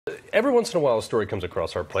Every once in a while, a story comes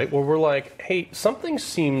across our plate where we're like, hey, something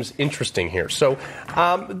seems interesting here. So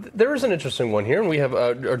there is an interesting one here, and we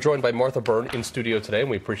are joined by Martha Byrne in studio today, and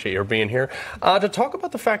we appreciate her being here, to talk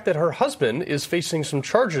about the fact that her husband is facing some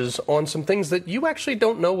charges on some things that you actually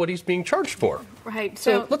don't know what he's being charged for. Right.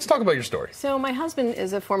 So let's talk about your story. So my husband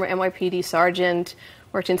is a former NYPD sergeant,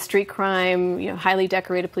 worked in street crime, highly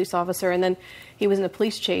decorated police officer, and then he was in a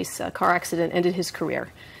police chase, a car accident, ended his career.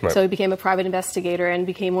 Right. So he became a private investigator and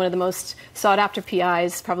became one of the most sought-after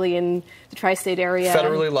PIs, probably in the tri-state area.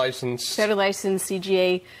 Federally licensed. Federally licensed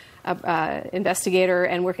CGA investigator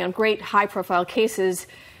and working on great high-profile cases.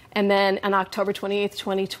 And then on October 28th,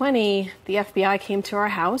 2020, the FBI came to our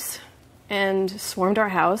house and swarmed our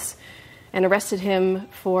house and arrested him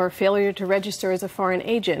for failure to register as a foreign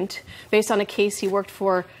agent based on a case he worked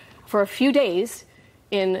for a few days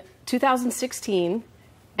in 2016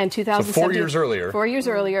 and 2017. So 4 years earlier. 4 years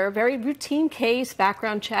earlier. Very routine case,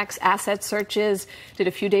 background checks, asset searches, did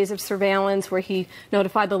a few days of surveillance where he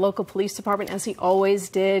notified the local police department, as he always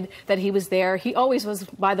did, that he was there. He always was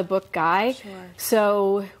by-the-book guy. Sure.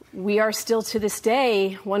 So we are still to this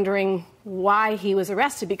day wondering why he was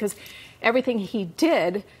arrested, because everything he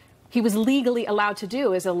did, he was legally allowed to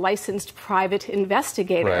do as a licensed private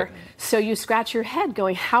investigator. Right. So you scratch your head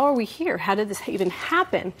going, how are we here? How did this even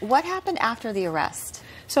happen? What happened after the arrest?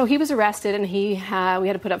 So he was arrested, and we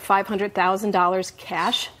had to put up $500,000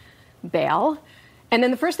 cash bail. And then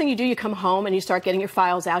the first thing you do, you come home and you start getting your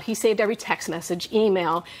files out. He saved every text message,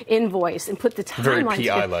 email, invoice, and put the timeline. Very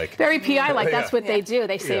PI-like. Very PI-like. Yeah. That's what they do.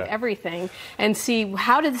 They save everything and see,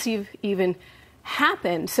 how did this even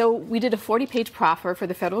happen? So we did a 40-page proffer for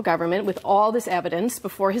the federal government with all this evidence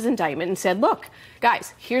before his indictment and said, look,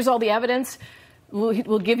 guys, here's all the evidence.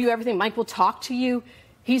 We'll give you everything. Mike will talk to you.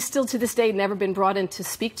 He's still to this day never been brought in to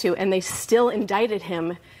speak to, and they still indicted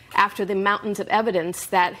him after the mountains of evidence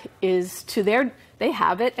that is they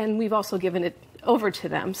have it, and we've also given it over to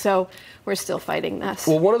them. So we're still fighting this.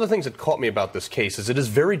 Well, one of the things that caught me about this case is it is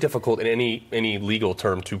very difficult in any legal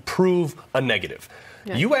term to prove a negative.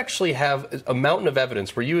 Yeah. You actually have a mountain of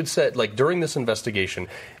evidence where you had said, like, during this investigation,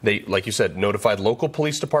 they, like you said, notified local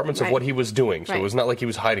police departments of what he was doing. So it was not like he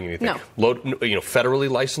was hiding anything. No. Federally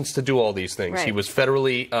licensed to do all these things. Right. He was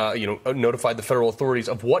federally, notified the federal authorities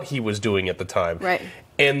of what he was doing at the time. Right.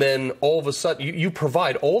 And then all of a sudden, you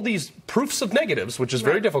provide all these proofs of negatives, which is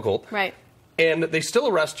very difficult. Right. And they still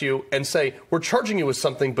arrest you and say, we're charging you with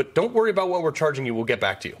something, but don't worry about what we're charging you. We'll get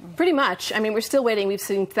back to you. Pretty much. I mean, we're still waiting. We've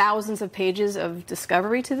seen thousands of pages of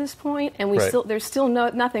discovery to this point, and there's still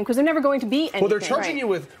nothing, because they're never going to be anything. Well, they're charging you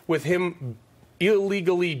with him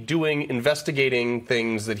illegally investigating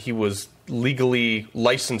things that he was legally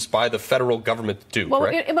licensed by the federal government to do,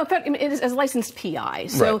 correct? It is as a licensed PI.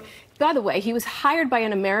 So, by the way, he was hired by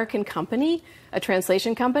an American company, a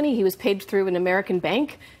translation company. He was paid through an American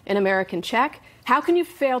bank, an American check. How can you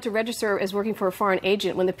fail to register as working for a foreign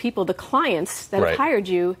agent when the clients that have hired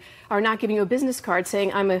you, are not giving you a business card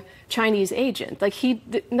saying, I'm a Chinese agent? Like,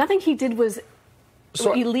 nothing he did was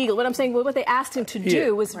illegal. What I'm saying, what they asked him to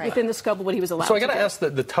do was within the scope of what he was allowed to do. So I got to ask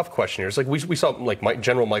the tough question here. It's like we saw, like,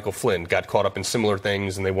 General Michael Flynn got caught up in similar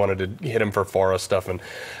things, and they wanted to hit him for FARA stuff. And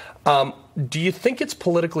do you think it's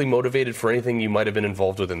politically motivated for anything you might have been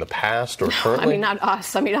involved with in the past or currently? I mean, not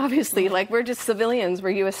us. I mean, obviously, like, we're just civilians.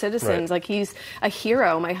 We're U.S. citizens. Like, he's a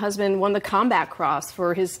hero. My husband won the Combat Cross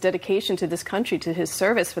for his dedication to this country, to his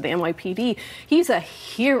service for the NYPD. He's a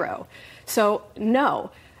hero. So,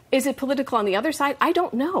 no. Is it political on the other side? I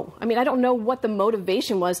don't know. I mean, I don't know what the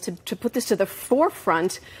motivation was to put this to the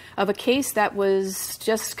forefront of a case that was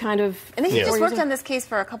just kind of... And then he just worked on this case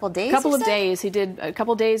for a couple of days, A couple of days. He did a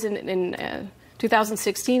couple of days in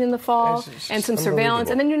 2016 in the fall, and some surveillance.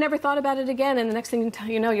 And then you never thought about it again, and the next thing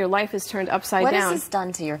you know, your life is turned upside down. What has this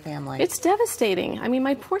done to your family? It's devastating. I mean,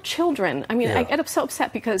 my poor children. I mean, I get so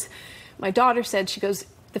upset because my daughter said, she goes...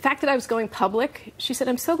 The fact that I was going public, she said,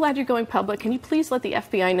 I'm so glad you're going public. Can you please let the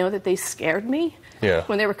FBI know that they scared me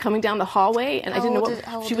when they were coming down the hallway? And I didn't know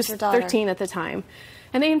what... She was 13 at the time.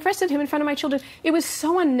 And they arrested him in front of my children. It was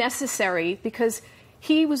so unnecessary because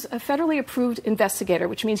he was a federally approved investigator,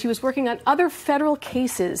 which means he was working on other federal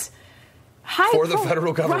cases. For the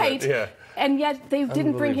federal government, And yet they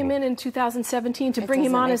didn't bring him in 2017 to bring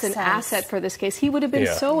him on as an asset for this case. He would have been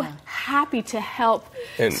so happy to help.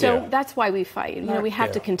 And so that's why we fight. You know, we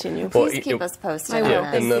have to continue. Please keep us posted. I will.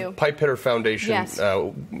 And the Pipe Hitter Foundation,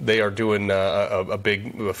 they are doing a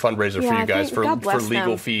big fundraiser for you guys for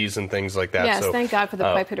legal fees and things like that. Yes, thank God for the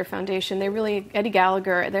Pipe Hitter Foundation. They really, Eddie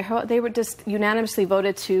Gallagher, they were just unanimously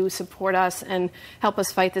voted to support us and help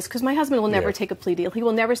us fight this, because my husband will never take a plea deal. He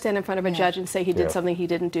will never stand in front of a judge and say he did something he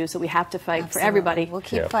didn't do, so we have to fight Absolutely. for everybody. We'll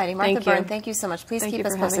keep fighting. Martha Byrne, thank you so much. Please keep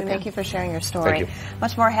us posted. Thank you for sharing your story. Thank you.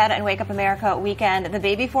 Much more ahead on Wake Up America Weekend, the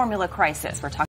baby formula crisis. We're talking